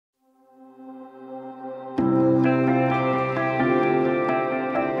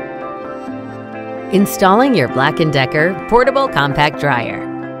Installing your BLACK+DECKER portable compact dryer.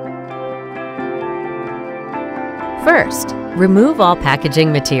 First, remove all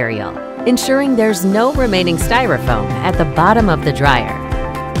packaging material, ensuring there's no remaining styrofoam at the bottom of the dryer.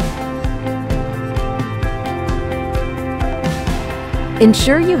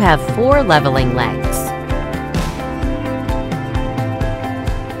 Ensure you have 4 leveling legs.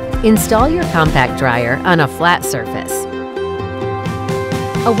 Install your compact dryer on a flat surface,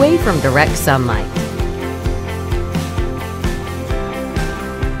 away from direct sunlight.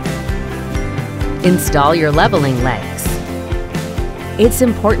 Install your leveling legs. It's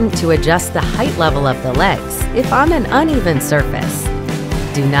important to adjust the height level of the legs if on an uneven surface.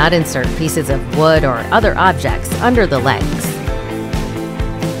 Do not insert pieces of wood or other objects under the legs.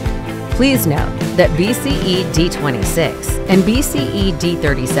 Please note that BCED26 and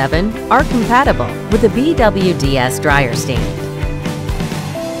BCED37 are compatible with the BWDS dryer stand.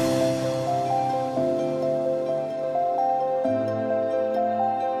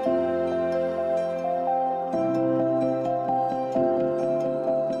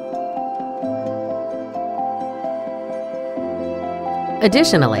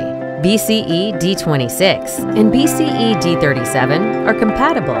 Additionally, BCED26 and BCED37 are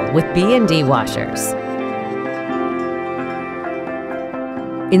compatible with B&D washers.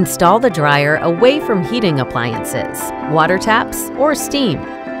 Install the dryer away from heating appliances, water taps, or steam.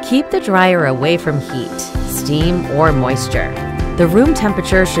 Keep the dryer away from heat, steam, or moisture. The room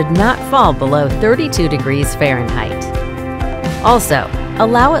temperature should not fall below 32 degrees Fahrenheit. Also,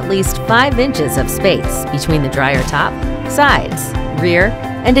 allow at least 5 inches of space between the dryer top, sides, rear,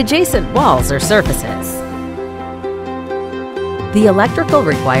 and adjacent walls or surfaces. The electrical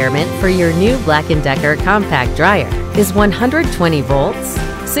requirement for your new BLACK+DECKER compact dryer is 120 volts,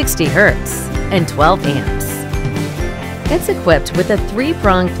 60 Hz, and 12 amps. It's equipped with a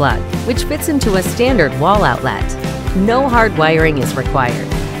 3-prong plug, which fits into a standard wall outlet. No hard wiring is required.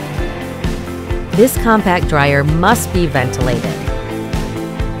 This compact dryer must be ventilated.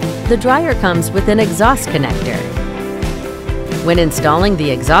 The dryer comes with an exhaust connector. When installing the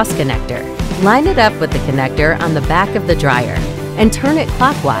exhaust connector, line it up with the connector on the back of the dryer and turn it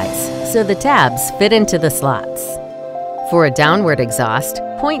clockwise so the tabs fit into the slots. For a downward exhaust,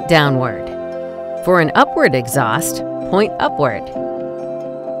 point downward. For an upward exhaust, point upward.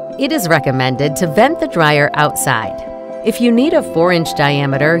 It is recommended to vent the dryer outside. If you need a 4-inch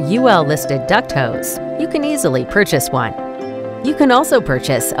diameter UL-listed duct hose, you can easily purchase one. You can also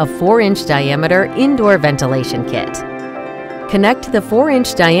purchase a 4-inch diameter indoor ventilation kit. Connect the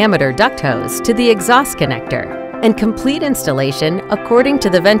 4-inch diameter duct hose to the exhaust connector and complete installation according to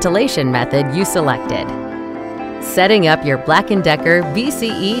the ventilation method you selected. Setting up your BLACK+DECKER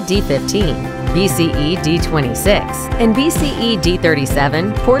BCED15, BCED26, and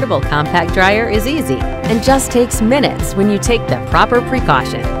BCED37 portable compact dryer is easy and just takes minutes when you take the proper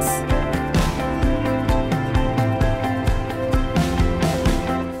precautions.